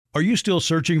Are you still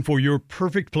searching for your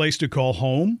perfect place to call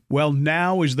home? Well,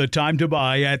 now is the time to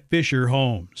buy at Fisher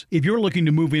Homes. If you're looking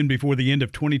to move in before the end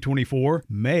of 2024,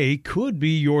 May could be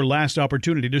your last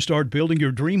opportunity to start building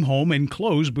your dream home and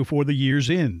close before the year's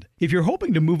end. If you're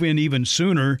hoping to move in even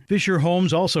sooner, Fisher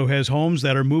Homes also has homes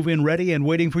that are move-in ready and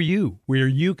waiting for you, where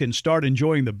you can start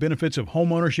enjoying the benefits of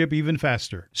homeownership even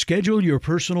faster. Schedule your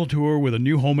personal tour with a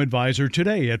new home advisor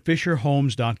today at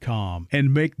FisherHomes.com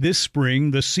and make this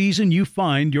spring the season you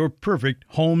find your perfect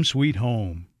home sweet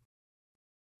home.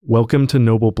 Welcome to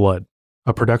Noble Blood,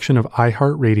 a production of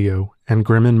iHeartRadio and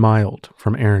Grim and Mild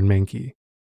from Aaron Mahnke.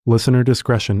 Listener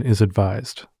discretion is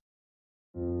advised.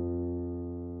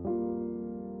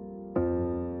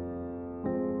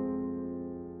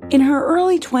 In her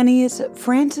early 20s,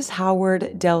 Frances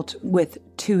Howard dealt with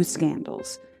two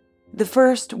scandals. The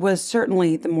first was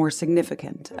certainly the more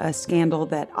significant, a scandal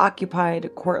that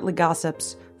occupied courtly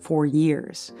gossips for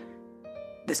years.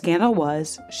 The scandal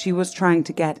was she was trying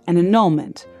to get an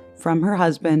annulment from her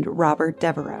husband, Robert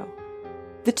Devereux.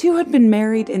 The two had been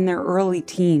married in their early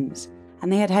teens,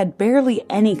 and they had had barely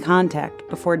any contact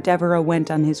before Devereux went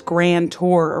on his grand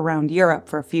tour around Europe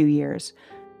for a few years.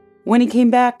 When he came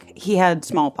back, he had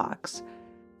smallpox.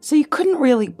 So you couldn't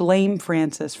really blame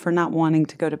Frances for not wanting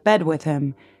to go to bed with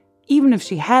him, even if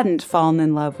she hadn't fallen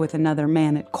in love with another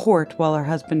man at court while her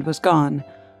husband was gone,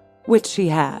 which she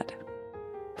had.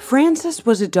 Frances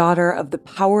was a daughter of the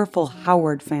powerful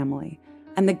Howard family,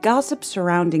 and the gossip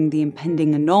surrounding the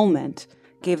impending annulment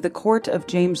gave the court of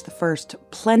James I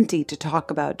plenty to talk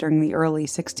about during the early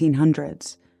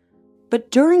 1600s.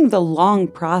 But during the long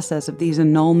process of these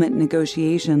annulment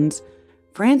negotiations,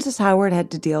 Frances Howard had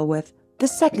to deal with the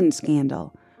second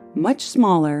scandal, much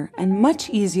smaller and much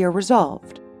easier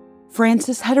resolved.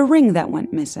 Frances had a ring that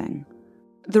went missing.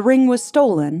 The ring was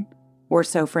stolen, or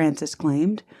so Frances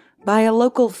claimed, by a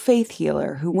local faith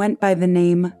healer who went by the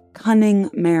name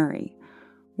Cunning Mary.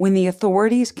 When the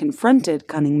authorities confronted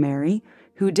Cunning Mary,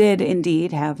 who did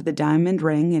indeed have the diamond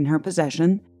ring in her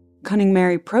possession, Cunning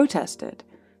Mary protested.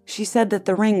 She said that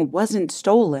the ring wasn't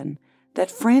stolen,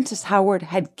 that Frances Howard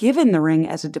had given the ring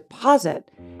as a deposit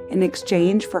in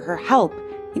exchange for her help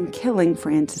in killing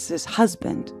Frances's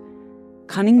husband.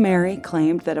 Cunning Mary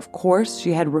claimed that of course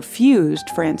she had refused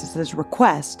Frances's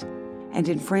request, and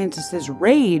in Frances's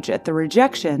rage at the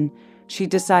rejection, she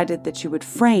decided that she would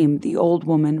frame the old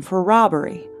woman for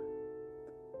robbery.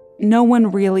 No one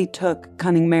really took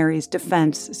Cunning Mary's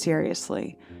defense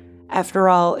seriously. After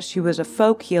all, she was a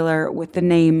folk healer with the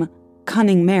name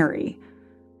Cunning Mary,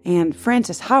 and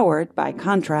Frances Howard, by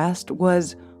contrast,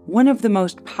 was one of the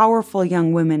most powerful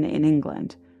young women in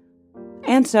England.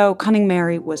 And so Cunning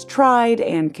Mary was tried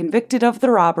and convicted of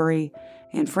the robbery,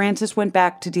 and Frances went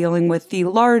back to dealing with the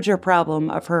larger problem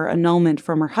of her annulment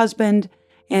from her husband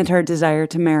and her desire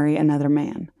to marry another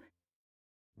man.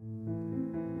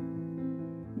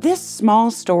 This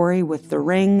small story with the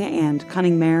ring and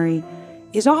Cunning Mary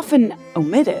is often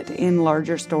omitted in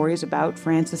larger stories about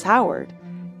Frances Howard.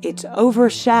 It's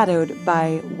overshadowed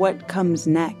by what comes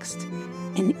next,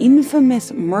 an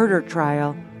infamous murder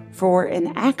trial for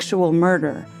an actual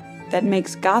murder that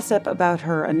makes gossip about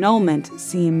her annulment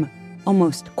seem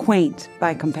almost quaint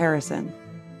by comparison.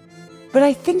 But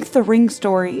I think the ring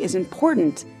story is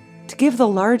important to give the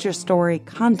larger story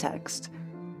context.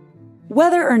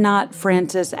 Whether or not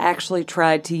Frances actually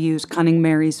tried to use Cunning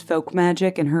Mary's folk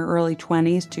magic in her early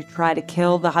 20s to try to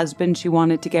kill the husband she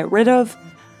wanted to get rid of,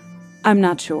 I'm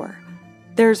not sure.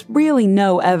 There's really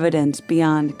no evidence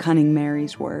beyond Cunning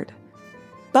Mary's word.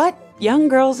 But young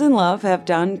girls in love have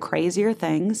done crazier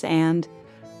things, and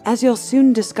as you'll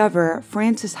soon discover,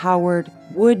 Frances Howard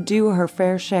would do her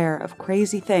fair share of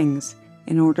crazy things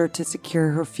in order to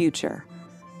secure her future.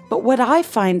 But what I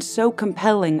find so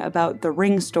compelling about the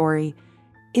ring story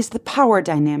is the power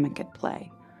dynamic at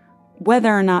play.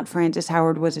 Whether or not Frances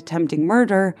Howard was attempting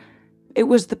murder, it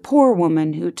was the poor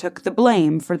woman who took the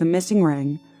blame for the missing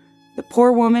ring, the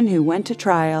poor woman who went to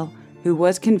trial, who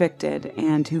was convicted,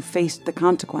 and who faced the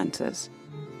consequences.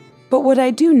 But what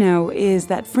I do know is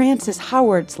that Frances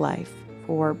Howard's life,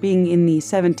 for being in the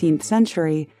 17th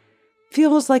century,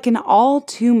 feels like an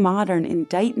all-too-modern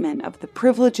indictment of the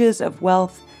privileges of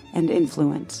wealth and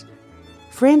influence.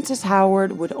 Frances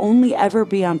Howard would only ever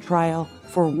be on trial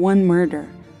for one murder,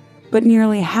 but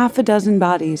nearly half a dozen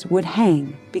bodies would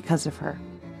hang because of her.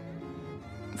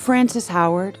 Frances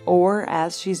Howard, or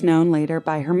as she's known later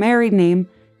by her married name,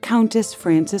 Countess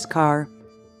Frances Carr,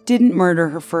 didn't murder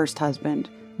her first husband,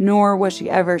 nor was she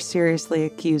ever seriously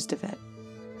accused of it.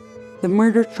 The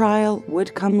murder trial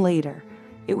would come later.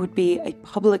 It would be a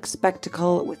public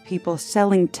spectacle with people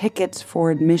selling tickets for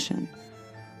admission.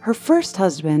 Her first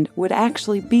husband would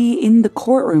actually be in the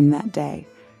courtroom that day,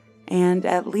 and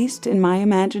at least in my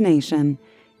imagination,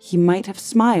 he might have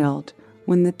smiled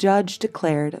when the judge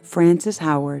declared Frances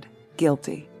Howard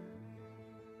guilty.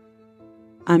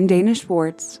 I'm Dana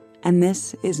Schwartz, and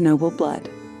this is Noble Blood.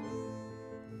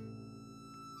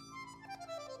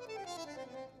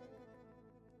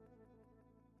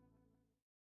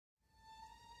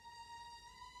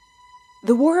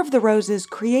 The War of the Roses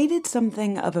created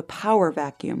something of a power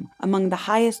vacuum among the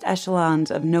highest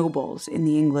echelons of nobles in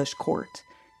the English court.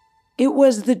 It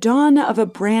was the dawn of a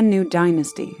brand new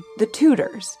dynasty, the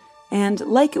Tudors, and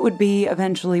like it would be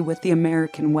eventually with the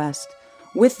American West,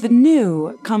 with the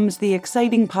new comes the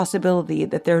exciting possibility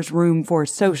that there's room for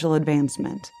social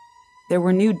advancement. There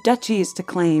were new duchies to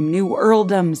claim, new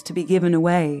earldoms to be given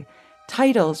away.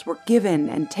 Titles were given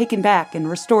and taken back and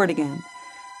restored again.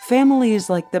 Families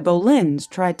like the Boleyns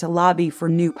tried to lobby for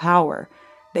new power.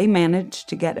 They managed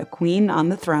to get a queen on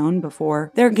the throne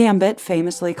before their gambit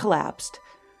famously collapsed.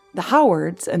 The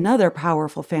Howards, another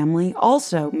powerful family,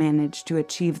 also managed to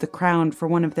achieve the crown for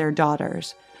one of their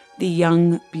daughters, the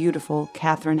young, beautiful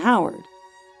Catherine Howard.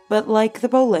 But like the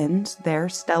Boleyns, their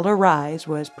stellar rise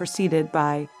was preceded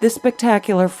by the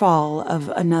spectacular fall of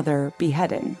another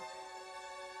beheading.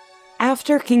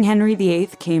 After King Henry VIII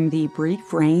came the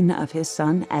brief reign of his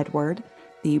son Edward,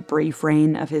 the brief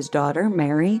reign of his daughter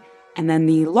Mary, and then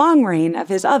the long reign of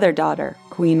his other daughter,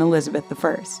 Queen Elizabeth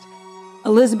I.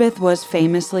 Elizabeth was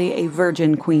famously a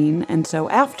virgin queen, and so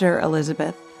after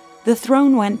Elizabeth, the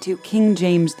throne went to King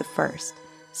James I,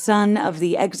 son of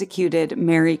the executed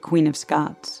Mary, Queen of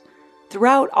Scots.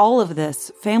 Throughout all of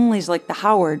this, families like the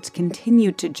Howards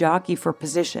continued to jockey for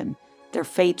position, their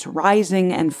fates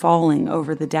rising and falling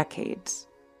over the decades.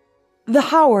 The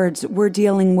Howards were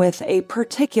dealing with a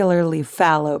particularly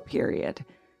fallow period.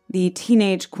 The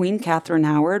teenage Queen Catherine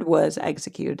Howard was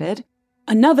executed.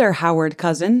 Another Howard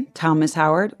cousin, Thomas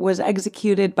Howard, was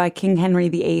executed by King Henry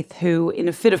VIII, who, in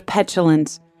a fit of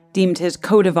petulance, deemed his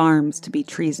coat of arms to be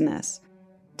treasonous.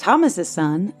 Thomas's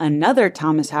son, another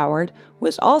Thomas Howard,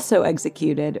 was also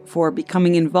executed for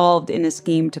becoming involved in a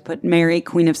scheme to put Mary,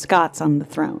 Queen of Scots, on the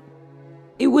throne.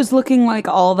 It was looking like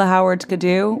all the Howards could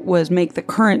do was make the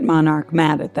current monarch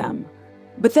mad at them.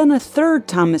 But then a third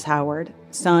Thomas Howard,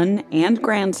 son and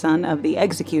grandson of the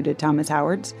executed Thomas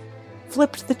Howards,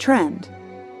 flipped the trend.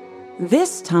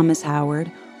 This Thomas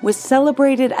Howard was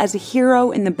celebrated as a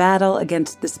hero in the battle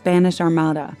against the Spanish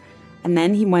Armada, and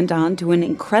then he went on to an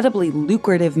incredibly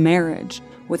lucrative marriage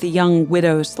with a young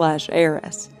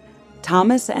widow/heiress.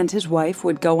 Thomas and his wife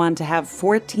would go on to have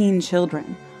 14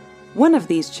 children. One of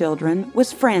these children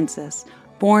was Frances,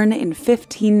 born in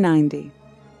 1590.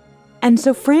 And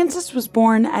so Frances was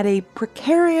born at a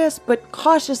precarious but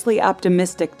cautiously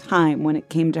optimistic time when it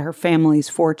came to her family's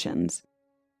fortunes.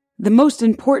 The most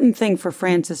important thing for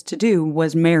Frances to do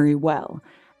was marry well,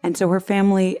 and so her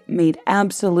family made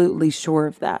absolutely sure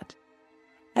of that.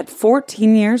 At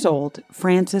 14 years old,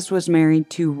 Frances was married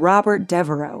to Robert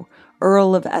Devereux,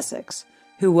 Earl of Essex,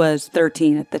 who was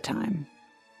 13 at the time.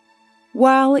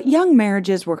 While young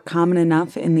marriages were common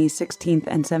enough in the 16th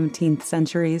and 17th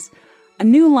centuries, a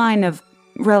new line of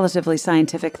relatively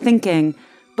scientific thinking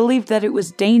believed that it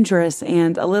was dangerous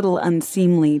and a little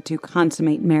unseemly to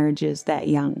consummate marriages that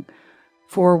young.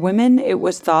 For women, it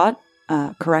was thought,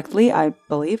 correctly, I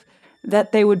believe,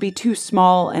 that they would be too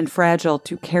small and fragile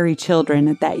to carry children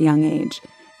at that young age.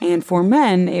 And for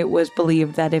men, it was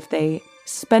believed that if they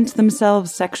spent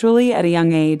themselves sexually at a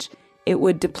young age, it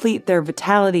would deplete their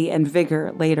vitality and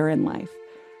vigor later in life.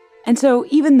 And so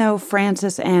even though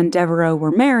Frances and Devereux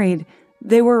were married,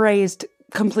 they were raised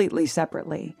completely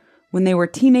separately. When they were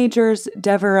teenagers,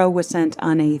 Devereux was sent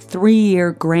on a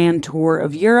 3-year grand tour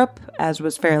of Europe, as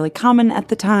was fairly common at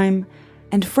the time,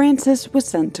 and Frances was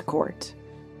sent to court.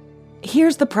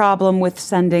 Here's the problem with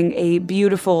sending a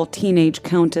beautiful teenage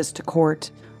countess to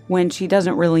court when she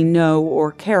doesn't really know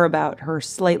or care about her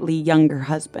slightly younger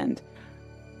husband.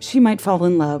 She might fall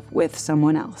in love with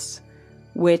someone else,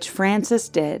 which Frances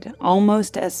did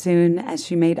almost as soon as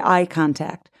she made eye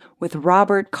contact with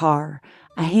Robert Carr,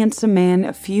 a handsome man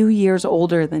a few years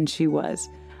older than she was,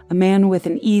 a man with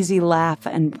an easy laugh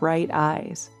and bright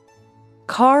eyes.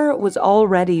 Carr was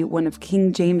already one of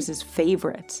King James's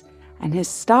favorites, and his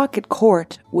stock at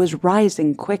court was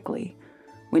rising quickly.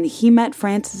 When he met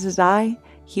Frances's eye,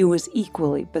 he was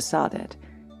equally besotted.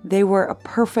 They were a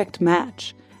perfect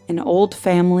match, an old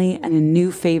family and a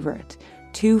new favorite,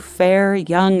 two fair,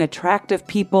 young, attractive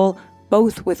people,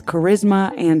 both with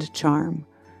charisma and charm.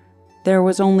 There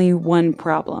was only one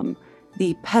problem,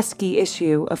 the pesky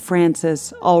issue of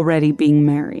Frances already being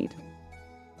married.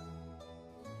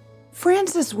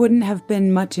 Frances wouldn't have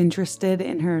been much interested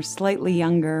in her slightly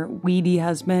younger, weedy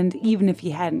husband, even if he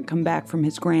hadn't come back from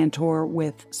his grand tour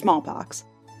with smallpox.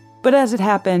 But as it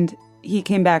happened, he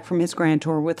came back from his grand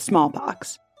tour with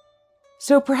smallpox.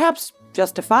 So perhaps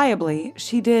justifiably,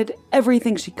 she did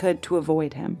everything she could to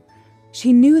avoid him.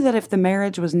 She knew that if the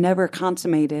marriage was never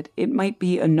consummated, it might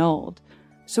be annulled.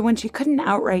 So when she couldn't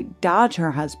outright dodge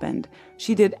her husband,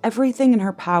 she did everything in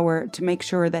her power to make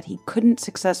sure that he couldn't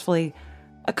successfully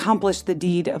accomplish the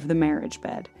deed of the marriage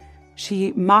bed.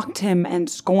 She mocked him and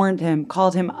scorned him,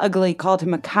 called him ugly, called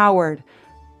him a coward.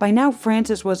 By now,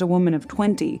 Frances was a woman of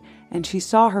 20, and she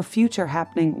saw her future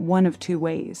happening one of two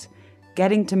ways: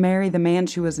 getting to marry the man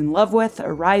she was in love with,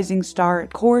 a rising star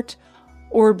at court,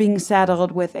 or being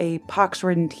saddled with a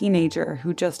pox-ridden teenager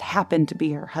who just happened to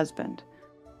be her husband.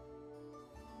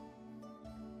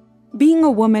 Being a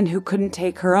woman who couldn't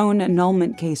take her own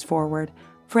annulment case forward,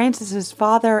 Frances's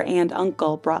father and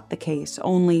uncle brought the case,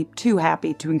 only too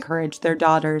happy to encourage their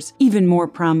daughter's even more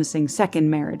promising second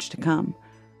marriage to come.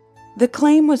 The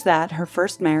claim was that her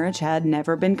first marriage had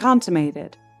never been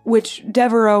consummated, which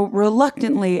Devereux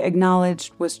reluctantly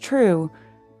acknowledged was true,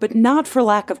 but not for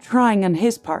lack of trying on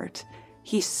his part.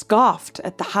 He scoffed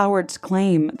at the Howards'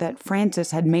 claim that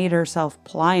Frances had made herself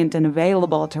pliant and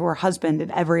available to her husband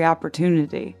at every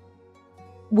opportunity.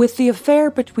 With the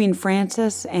affair between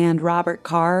Frances and Robert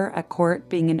Carr at court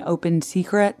being an open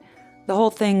secret, the whole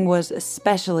thing was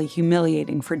especially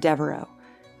humiliating for Devereux.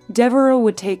 Devereux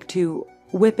would take to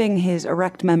whipping his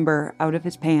erect member out of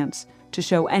his pants to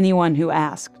show anyone who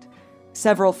asked.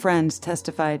 Several friends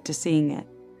testified to seeing it.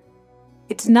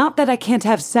 "It's not that I can't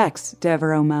have sex,"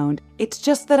 Devereux moaned. "It's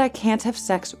just that I can't have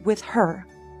sex with her."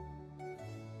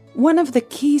 One of the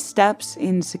key steps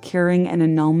in securing an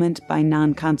annulment by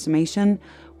non-consummation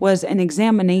was an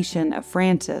examination of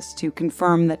Frances to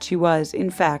confirm that she was, in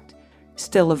fact,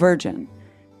 still a virgin.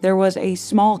 There was a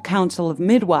small council of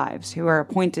midwives who are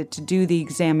appointed to do the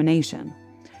examination.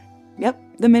 Yep,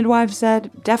 the midwife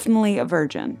said, definitely a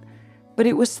virgin. But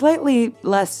it was slightly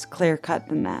less clear-cut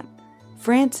than that.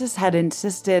 Frances had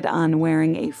insisted on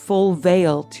wearing a full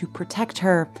veil to protect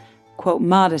her, quote,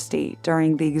 modesty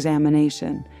during the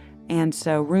examination, and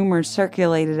so rumors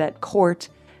circulated at court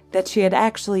that she had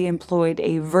actually employed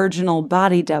a virginal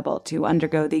body double to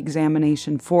undergo the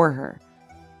examination for her.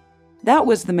 That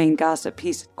was the main gossip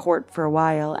piece at court for a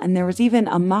while, and there was even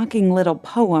a mocking little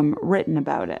poem written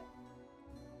about it.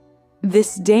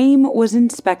 "This dame was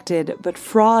inspected, but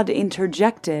fraud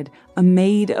interjected, a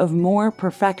maid of more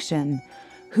perfection,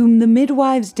 whom the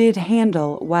midwives did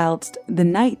handle, whilst the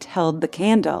night held the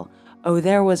candle. Oh,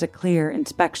 there was a clear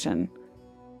inspection."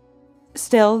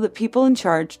 Still, the people in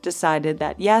charge decided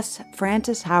that yes,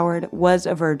 Frances Howard was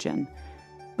a virgin.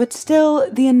 But still,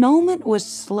 the annulment was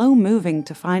slow-moving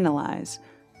to finalize.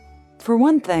 For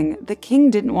one thing, the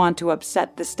king didn't want to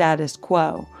upset the status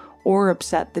quo, or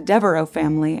upset the Devereux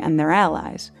family and their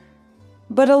allies.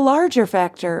 But a larger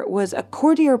factor was a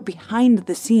courtier behind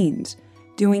the scenes,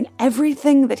 doing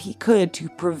everything that he could to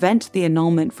prevent the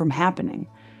annulment from happening,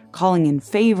 calling in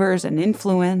favors and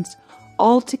influence,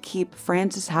 all to keep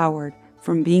Frances Howard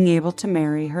from being able to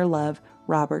marry her love,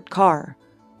 Robert Carr.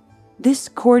 This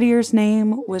courtier's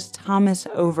name was Thomas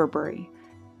Overbury.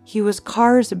 He was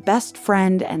Carr's best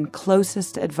friend and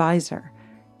closest advisor.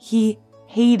 He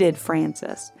hated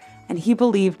Frances, and he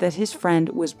believed that his friend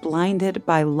was blinded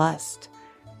by lust.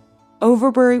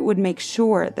 Overbury would make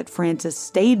sure that Frances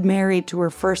stayed married to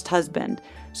her first husband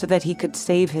so that he could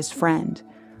save his friend.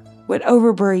 What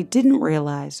Overbury didn't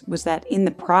realize was that in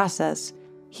the process,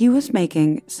 he was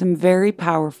making some very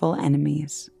powerful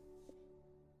enemies.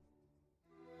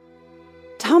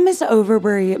 Thomas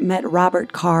Overbury met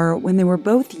Robert Carr when they were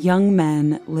both young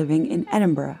men living in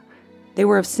Edinburgh. They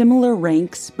were of similar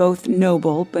ranks, both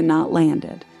noble but not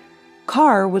landed.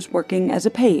 Carr was working as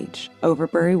a page.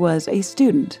 Overbury was a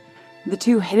student. The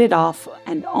two hit it off,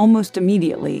 and almost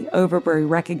immediately, Overbury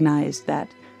recognized that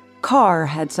Carr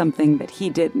had something that he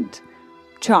didn't: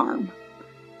 charm.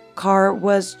 Carr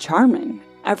was charming.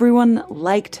 Everyone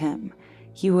liked him.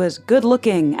 He was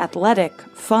good-looking, athletic,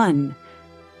 fun.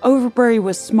 Overbury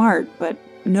was smart, but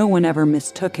no one ever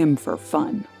mistook him for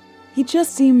fun. He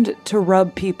just seemed to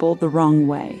rub people the wrong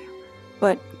way.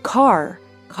 But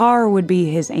Carr would be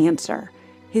his answer.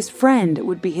 His friend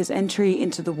would be his entry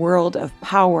into the world of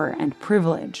power and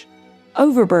privilege.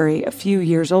 Overbury, a few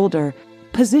years older,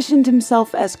 positioned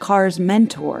himself as Carr's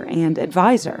mentor and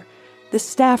advisor, the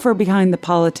staffer behind the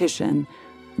politician,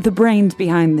 the brains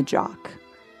behind the jock.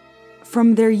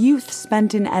 From their youth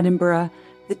spent in Edinburgh,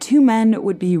 the two men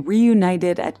would be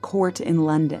reunited at court in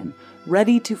London,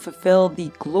 ready to fulfill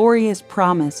the glorious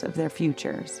promise of their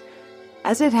futures.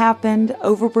 As it happened,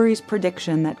 Overbury's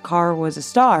prediction that Carr was a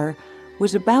star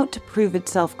was about to prove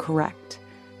itself correct.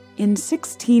 In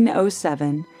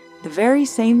 1607, the very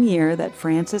same year that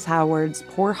Frances Howard's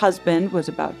poor husband was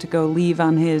about to go leave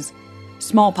on his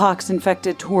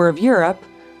smallpox-infected tour of Europe,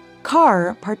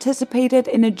 Carr participated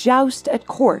in a joust at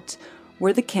court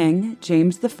where the king,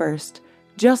 James I,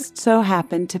 just so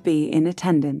happened to be in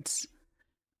attendance.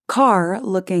 Carr,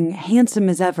 looking handsome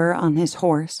as ever on his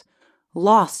horse,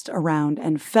 lost around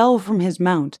and fell from his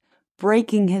mount,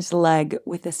 breaking his leg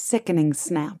with a sickening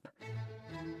snap.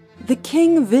 The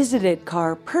king visited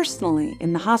Carr personally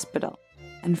in the hospital,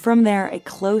 and from there a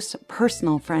close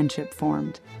personal friendship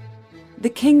formed. The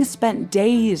king spent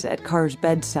days at Carr's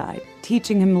bedside,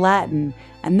 teaching him Latin,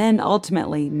 and then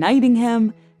ultimately knighting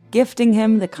him, gifting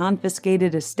him the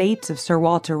confiscated estates of Sir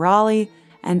Walter Raleigh,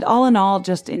 and all in all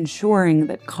just ensuring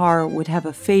that Carr would have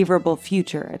a favorable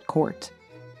future at court.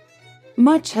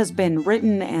 Much has been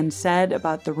written and said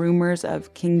about the rumors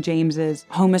of King James's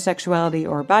homosexuality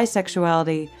or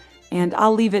bisexuality, and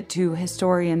I'll leave it to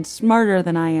historians smarter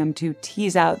than I am to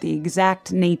tease out the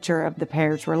exact nature of the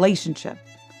pair's relationship.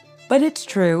 But it's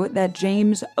true that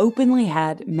James openly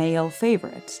had male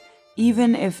favorites,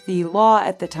 even if the law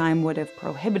at the time would have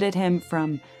prohibited him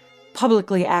from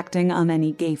publicly acting on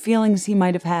any gay feelings he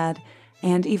might have had,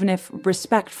 and even if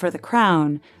respect for the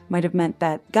crown might have meant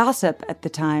that gossip at the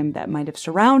time that might have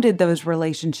surrounded those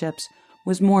relationships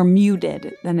was more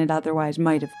muted than it otherwise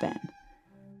might have been.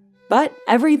 But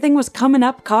everything was coming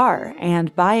up Carr,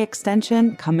 and by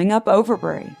extension, coming up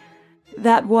Overbury.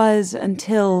 That was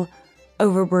until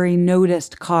Overbury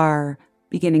noticed Carr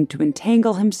beginning to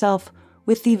entangle himself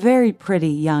with the very pretty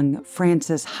young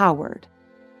Frances Howard.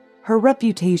 Her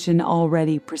reputation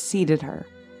already preceded her.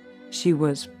 She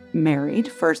was married,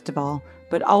 first of all,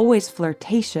 but always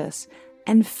flirtatious,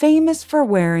 and famous for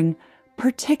wearing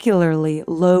particularly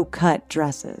low-cut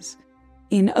dresses.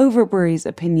 In Overbury's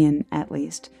opinion, at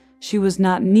least, she was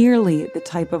not nearly the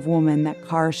type of woman that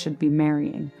Carr should be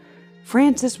marrying.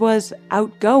 Frances was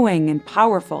outgoing and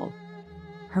powerful.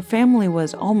 Her family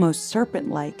was almost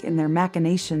serpent-like in their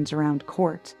machinations around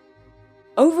court.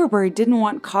 Overbury didn't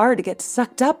want Carr to get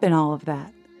sucked up in all of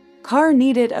that. Carr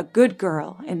needed a good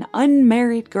girl, an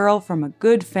unmarried girl from a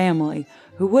good family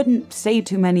who wouldn't say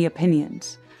too many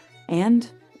opinions. And,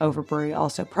 Overbury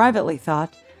also privately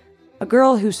thought, a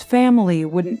girl whose family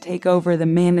wouldn't take over the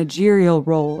managerial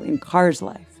role in Carr's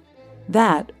life.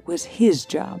 That was his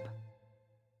job.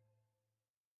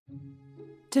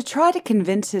 To try to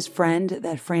convince his friend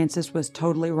that Frances was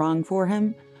totally wrong for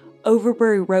him,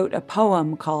 Overbury wrote a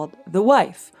poem called The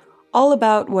Wife, all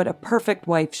about what a perfect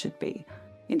wife should be.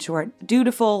 In short,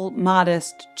 dutiful,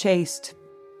 modest, chaste,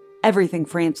 everything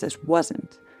Frances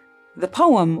wasn't. The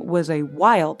poem was a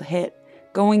wild hit,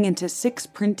 going into 6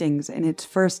 printings in its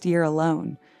first year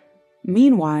alone.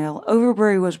 Meanwhile,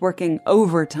 Overbury was working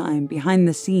overtime behind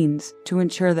the scenes to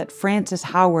ensure that Frances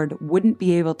Howard wouldn't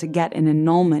be able to get an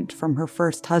annulment from her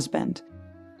first husband.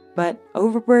 But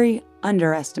Overbury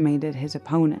underestimated his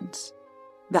opponents.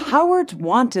 The Howards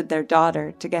wanted their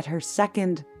daughter to get her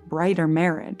second, brighter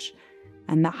marriage,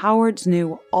 and the Howards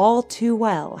knew all too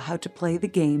well how to play the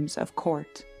games of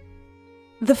court.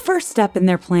 The first step in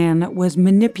their plan was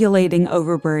manipulating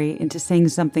Overbury into saying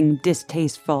something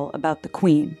distasteful about the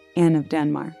Queen, Anne of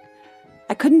Denmark.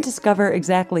 I couldn't discover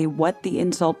exactly what the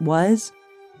insult was,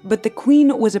 but the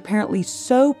Queen was apparently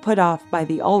so put off by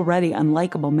the already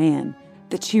unlikable man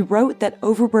that she wrote that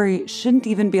Overbury shouldn't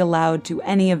even be allowed to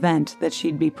any event that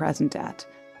she'd be present at.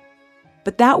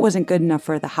 But that wasn't good enough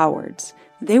for the Howards.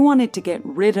 They wanted to get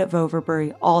rid of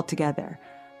Overbury altogether,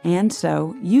 and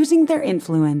so, using their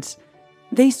influence,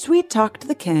 they sweet-talked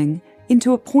the king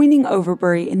into appointing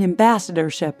Overbury an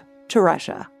ambassadorship to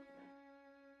Russia.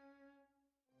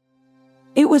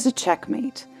 It was a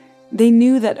checkmate. They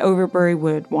knew that Overbury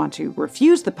would want to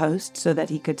refuse the post so that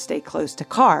he could stay close to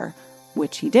Carr,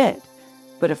 which he did.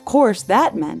 But of course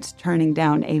that meant turning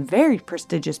down a very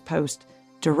prestigious post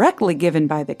directly given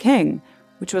by the king,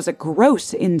 which was a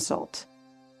gross insult.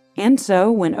 And so,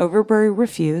 when Overbury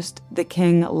refused, the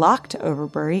king locked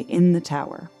Overbury in the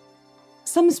tower.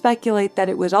 Some speculate that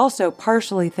it was also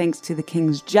partially thanks to the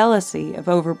king's jealousy of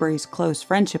Overbury's close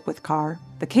friendship with Carr,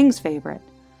 the king's favorite.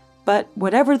 But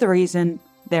whatever the reason,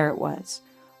 there it was.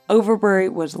 Overbury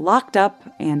was locked up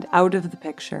and out of the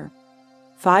picture.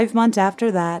 5 months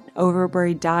after that,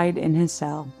 Overbury died in his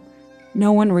cell.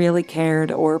 No one really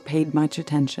cared or paid much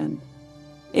attention.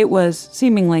 It was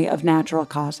seemingly of natural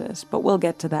causes, but we'll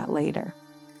get to that later.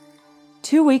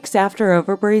 2 weeks after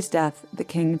Overbury's death, the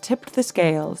king tipped the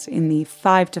scales in the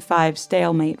 5-5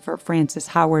 stalemate for Frances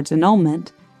Howard's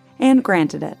annulment and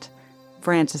granted it.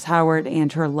 Frances Howard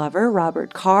and her lover,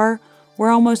 Robert Carr, were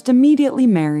almost immediately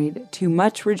married to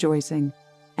much rejoicing,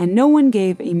 and no one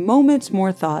gave a moment's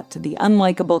more thought to the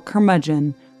unlikable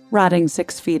curmudgeon rotting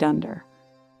 6 feet under.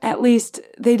 At least,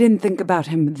 they didn't think about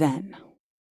him then.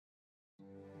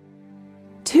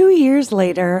 2 years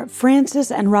later,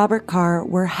 Frances and Robert Carr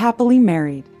were happily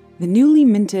married, the newly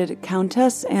minted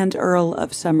Countess and Earl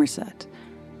of Somerset.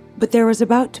 But there was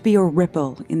about to be a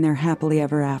ripple in their happily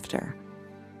ever after.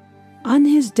 On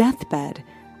his deathbed,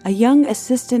 a young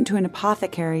assistant to an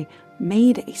apothecary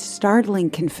made a startling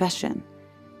confession.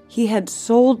 He had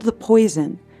sold the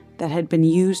poison that had been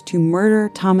used to murder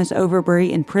Thomas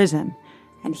Overbury in prison,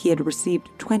 and he had received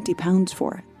 £20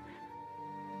 for it.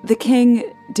 The king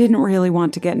didn't really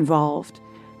want to get involved,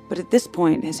 but at this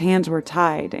point his hands were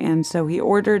tied, and so he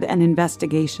ordered an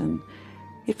investigation.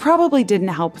 It probably didn't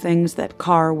help things that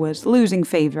Carr was losing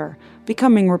favor,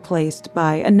 becoming replaced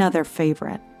by another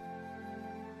favorite.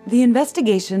 The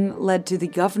investigation led to the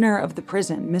governor of the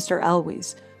prison, Mr.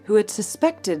 Elwes, who had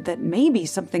suspected that maybe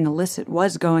something illicit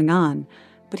was going on,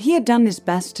 but he had done his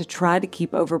best to try to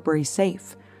keep Overbury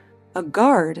safe. A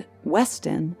guard,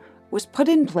 Weston, was put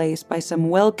in place by some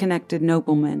well-connected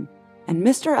noblemen, and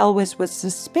Mr. Elwes was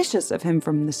suspicious of him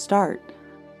from the start,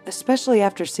 especially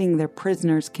after seeing their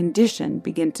prisoner's condition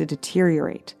begin to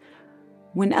deteriorate.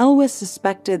 When Elwes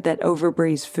suspected that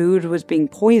Overbury's food was being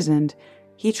poisoned,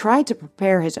 he tried to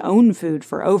prepare his own food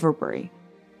for Overbury.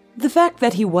 The fact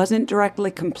that he wasn't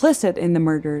directly complicit in the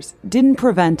murders didn't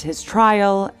prevent his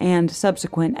trial and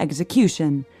subsequent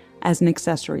execution as an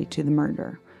accessory to the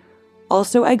murder.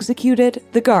 Also executed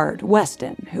the guard,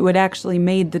 Weston, who had actually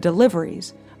made the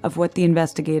deliveries of what the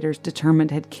investigators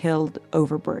determined had killed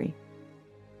Overbury.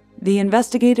 The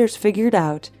investigators figured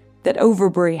out that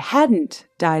Overbury hadn't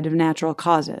died of natural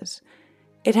causes.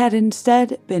 It had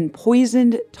instead been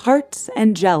poisoned tarts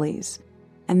and jellies,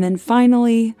 and then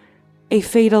finally, a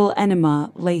fatal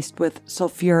enema laced with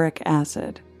sulfuric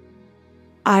acid.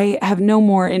 I have no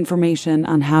more information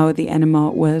on how the enema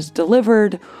was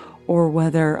delivered or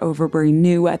whether Overbury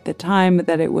knew at the time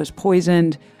that it was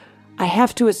poisoned. I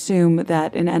have to assume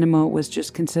that an enema was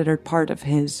just considered part of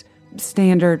his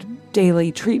standard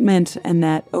daily treatment and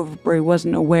that Overbury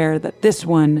wasn't aware that this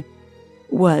one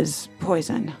was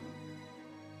poison.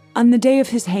 On the day of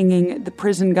his hanging, the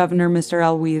prison governor, Mr.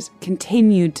 Elwes,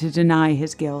 continued to deny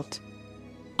his guilt.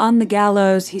 On the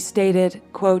gallows, he stated,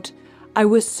 quote, "I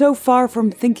was so far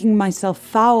from thinking myself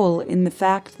foul in the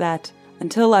fact that,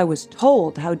 until I was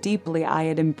told how deeply I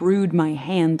had imbrued my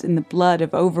hand in the blood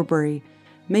of Overbury,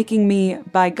 making me,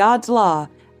 by God's law,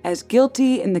 as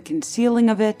guilty in the concealing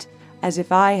of it as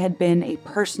if I had been a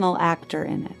personal actor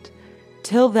in it.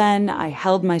 Till then, I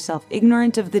held myself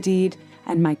ignorant of the deed,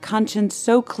 and my conscience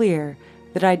so clear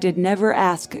that I did never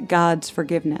ask God's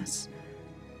forgiveness."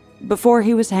 Before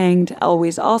he was hanged,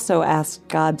 Elwes also asked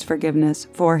God's forgiveness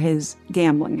for his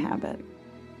gambling habit.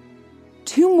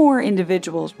 2 more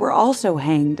individuals were also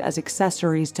hanged as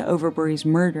accessories to Overbury's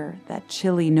murder that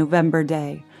chilly November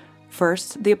day.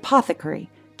 First, the apothecary,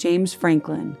 James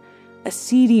Franklin, a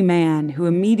seedy man who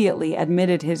immediately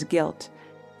admitted his guilt.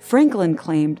 Franklin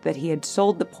claimed that he had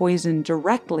sold the poison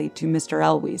directly to Mr.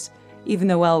 Elwes, even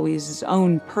though Elwes'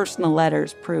 own personal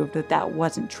letters proved that that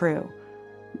wasn't true.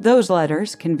 Those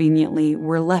letters, conveniently,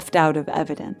 were left out of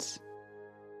evidence.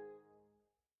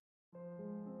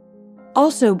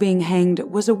 Also being hanged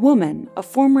was a woman, a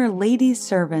former lady's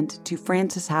servant to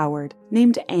Frances Howard,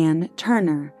 named Anne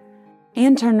Turner.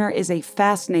 Anne Turner is a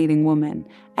fascinating woman,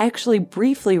 actually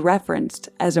briefly referenced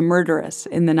as a murderess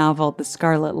in the novel The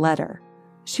Scarlet Letter.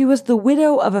 She was the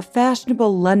widow of a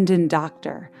fashionable London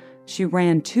doctor. She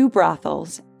ran 2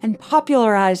 brothels and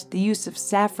popularized the use of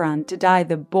saffron to dye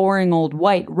the boring old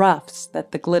white ruffs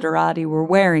that the glitterati were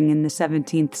wearing in the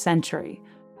 17th century.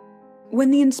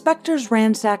 When the inspectors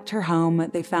ransacked her home,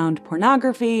 they found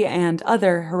pornography and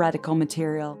other heretical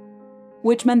material,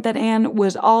 which meant that Anne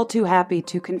was all too happy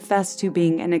to confess to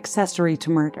being an accessory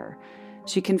to murder.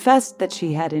 She confessed that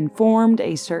she had informed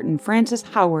a certain Frances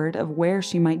Howard of where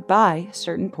she might buy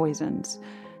certain poisons.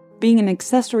 Being an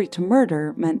accessory to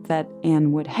murder meant that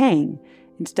Anne would hang,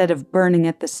 instead of burning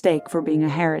at the stake for being a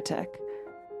heretic.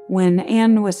 When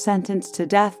Anne was sentenced to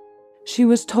death, she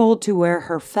was told to wear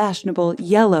her fashionable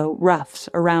yellow ruffs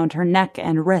around her neck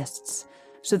and wrists,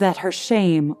 so that her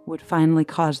shame would finally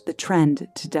cause the trend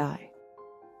to die.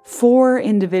 4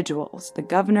 individuals, the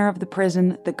governor of the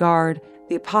prison, the guard,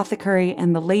 the apothecary,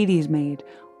 and the lady's maid,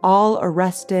 all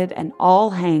arrested and all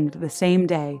hanged the same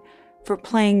day for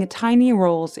playing tiny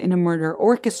roles in a murder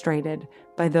orchestrated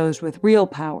by those with real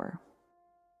power.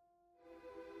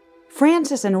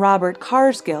 Frances and Robert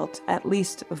Carr's guilt, at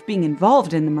least of being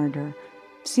involved in the murder,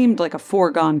 seemed like a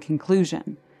foregone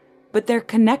conclusion. But their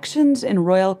connections in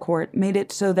royal court made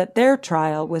it so that their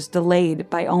trial was delayed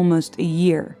by almost a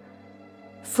year.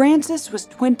 Frances was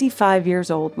 25 years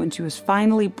old when she was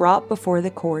finally brought before the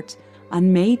court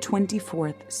on May 24,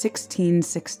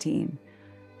 1616.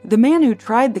 The man who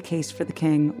tried the case for the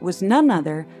king was none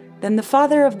other than the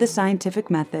father of the scientific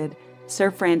method, Sir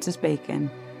Francis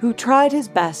Bacon, who tried his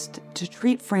best to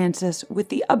treat Frances with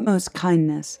the utmost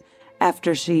kindness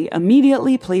after she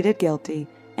immediately pleaded guilty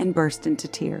and burst into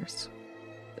tears.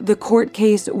 The court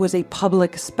case was a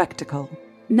public spectacle.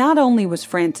 Not only was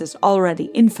Frances already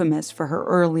infamous for her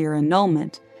earlier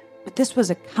annulment, but this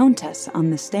was a countess on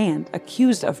the stand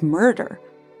accused of murder.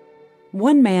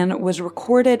 One man was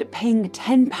recorded paying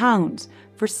 £10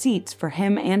 for seats for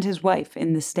him and his wife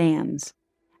in the stands.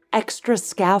 Extra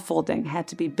scaffolding had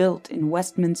to be built in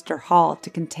Westminster Hall to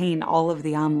contain all of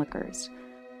the onlookers.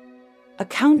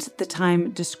 Accounts at the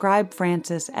time described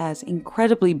Frances as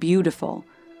incredibly beautiful,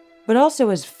 but also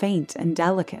as faint and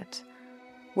delicate.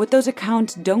 What those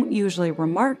accounts don't usually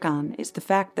remark on is the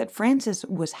fact that Frances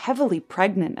was heavily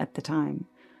pregnant at the time.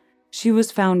 She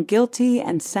was found guilty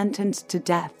and sentenced to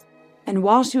death, and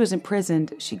while she was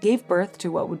imprisoned, she gave birth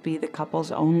to what would be the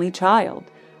couple's only child,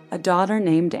 a daughter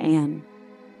named Anne.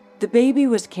 The baby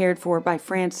was cared for by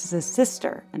Frances's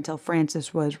sister until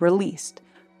Frances was released,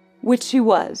 which she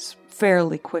was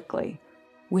fairly quickly.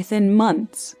 Within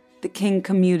months, the king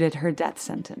commuted her death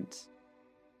sentence.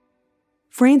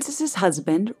 Frances's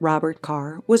husband, Robert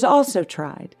Carr, was also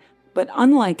tried, but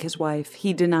unlike his wife,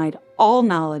 he denied all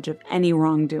knowledge of any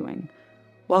wrongdoing.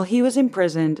 While he was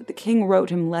imprisoned, the king wrote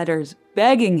him letters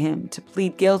begging him to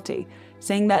plead guilty,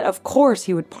 saying that of course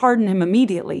he would pardon him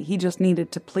immediately, he just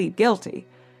needed to plead guilty.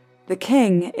 The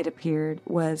king, it appeared,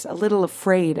 was a little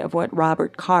afraid of what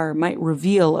Robert Carr might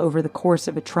reveal over the course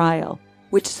of a trial,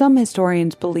 which some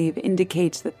historians believe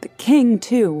indicates that the king,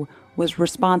 too, was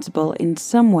responsible in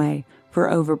some way for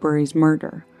Overbury's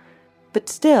murder. But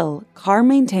still, Carr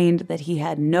maintained that he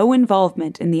had no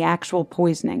involvement in the actual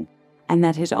poisoning, and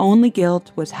that his only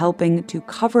guilt was helping to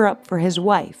cover up for his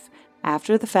wife,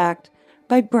 after the fact,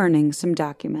 by burning some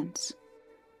documents.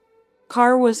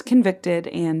 Carr was convicted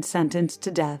and sentenced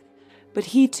to death, but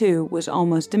he too was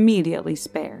almost immediately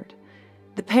spared.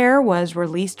 The pair was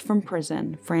released from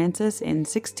prison, Frances in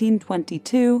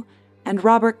 1622 and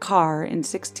Robert Carr in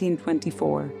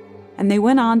 1624, and they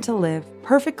went on to live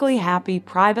perfectly happy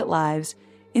private lives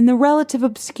in the relative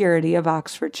obscurity of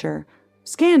Oxfordshire,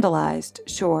 scandalized,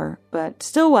 sure, but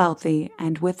still wealthy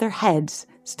and with their heads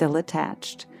still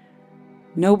attached.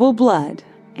 Noble blood,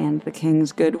 and the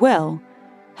king's goodwill,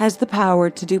 has the power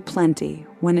to do plenty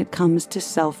when it comes to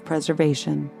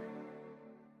self-preservation.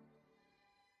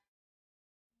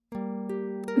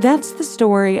 That's the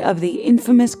story of the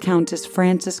infamous Countess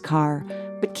Frances Carr,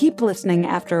 but keep listening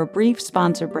after a brief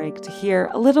sponsor break to hear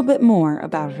a little bit more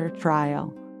about her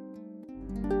trial.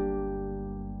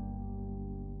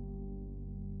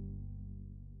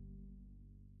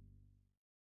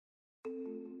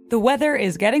 The weather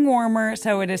is getting warmer,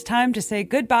 so it is time to say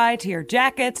goodbye to your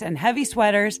jackets and heavy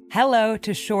sweaters. Hello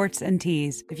to shorts and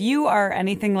tees. If you are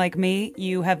anything like me,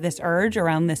 you have this urge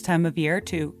around this time of year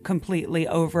to completely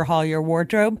overhaul your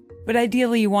wardrobe, but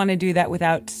ideally you want to do that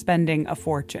without spending a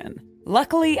fortune.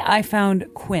 Luckily, I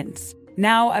found Quince.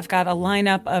 Now I've got a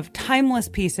lineup of timeless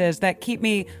pieces that keep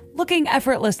me looking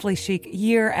effortlessly chic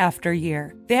year after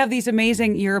year. They have these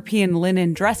amazing European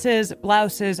linen dresses,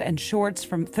 blouses, and shorts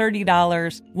from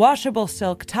 $30, washable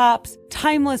silk tops,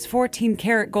 timeless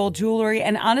 14-karat gold jewelry,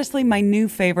 and honestly, my new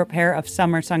favorite pair of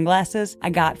summer sunglasses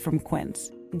I got from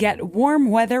Quince. Get warm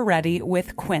weather ready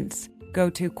with Quince. Go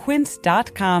to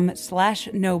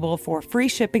quince.com/noble for free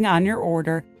shipping on your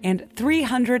order and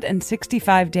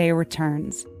 365-day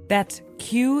returns. That's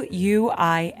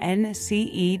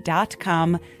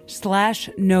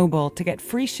QUINCE.com/noble to get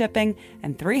free shipping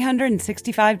and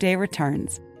 365-day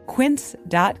returns.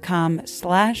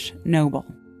 Quince.com/noble.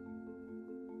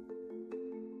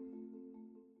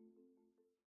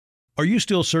 Are you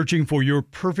still searching for your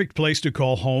perfect place to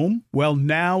call home? Well,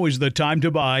 now is the time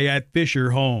to buy at Fisher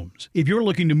Homes. If you're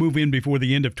looking to move in before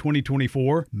the end of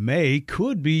 2024, May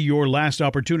could be your last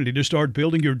opportunity to start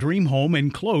building your dream home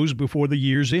and close before the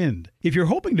year's end. If you're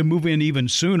hoping to move in even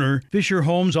sooner, Fisher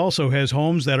Homes also has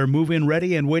homes that are move-in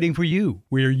ready and waiting for you,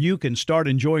 where you can start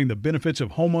enjoying the benefits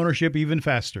of homeownership even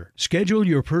faster. Schedule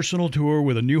your personal tour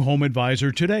with a new home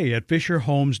advisor today at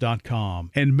FisherHomes.com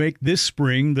and make this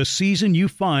spring the season you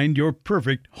find your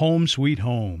perfect home sweet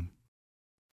home.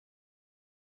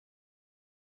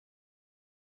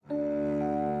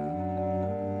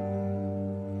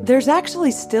 There's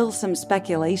actually still some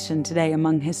speculation today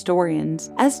among historians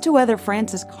as to whether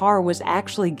Frances Carr was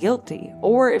actually guilty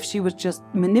or if she was just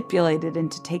manipulated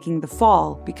into taking the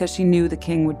fall because she knew the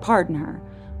king would pardon her.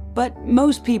 But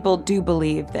most people do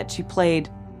believe that she played,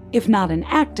 if not an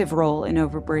active role in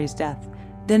Overbury's death,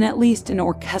 then at least an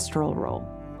orchestral role.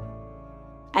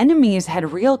 Enemies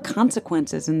had real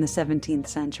consequences in the 17th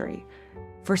century.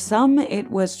 For some, it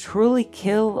was truly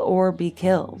kill or be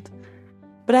killed.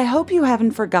 But I hope you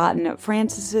haven't forgotten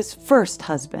Frances's first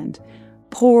husband,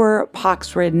 poor,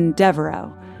 pox-ridden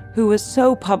Devereux, who was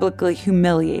so publicly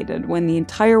humiliated when the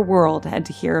entire world had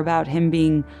to hear about him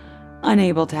being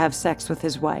unable to have sex with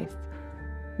his wife.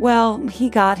 Well, he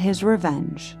got his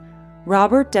revenge.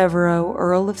 Robert Devereux,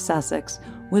 Earl of Sussex,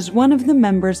 was one of the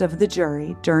members of the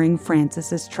jury during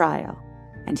Frances's trial,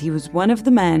 and he was one of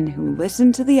the men who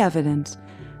listened to the evidence,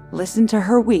 listened to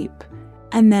her weep,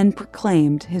 and then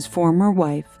proclaimed his former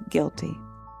wife guilty.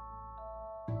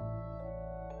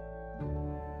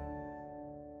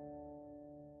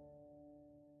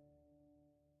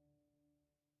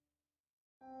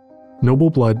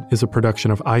 Noble Blood is a production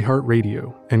of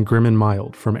iHeartRadio and Grim and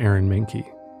Mild from Aaron Mahnke.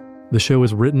 The show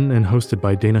is written and hosted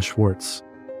by Dana Schwartz.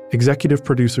 Executive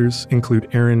producers include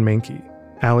Aaron Mahnke,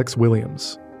 Alex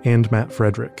Williams, and Matt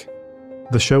Frederick.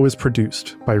 The show is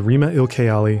produced by Rima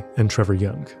Ilkayali and Trevor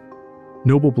Young.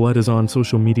 Noble Blood is on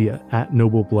social media at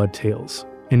Noble Blood Tales,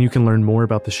 and you can learn more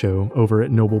about the show over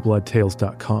at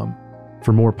noblebloodtales.com.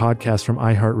 For more podcasts from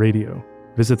iHeartRadio,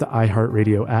 visit the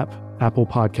iHeartRadio app, Apple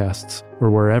Podcasts, or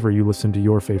wherever you listen to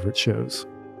your favorite shows.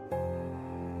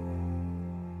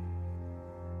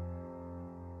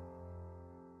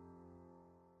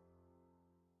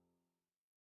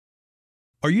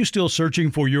 Are you still searching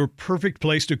for your perfect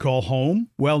place to call home?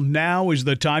 Well, now is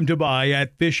the time to buy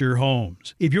at Fisher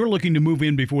Homes. If you're looking to move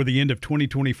in before the end of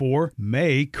 2024,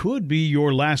 May could be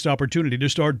your last opportunity to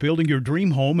start building your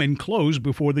dream home and close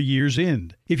before the year's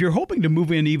end. If you're hoping to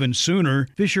move in even sooner,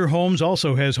 Fisher Homes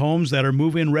also has homes that are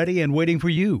move-in ready and waiting for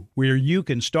you, where you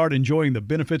can start enjoying the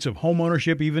benefits of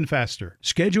homeownership even faster.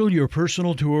 Schedule your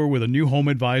personal tour with a new home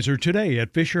advisor today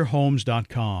at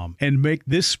FisherHomes.com and make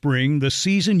this spring the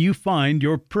season you find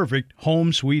your perfect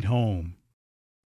home sweet home.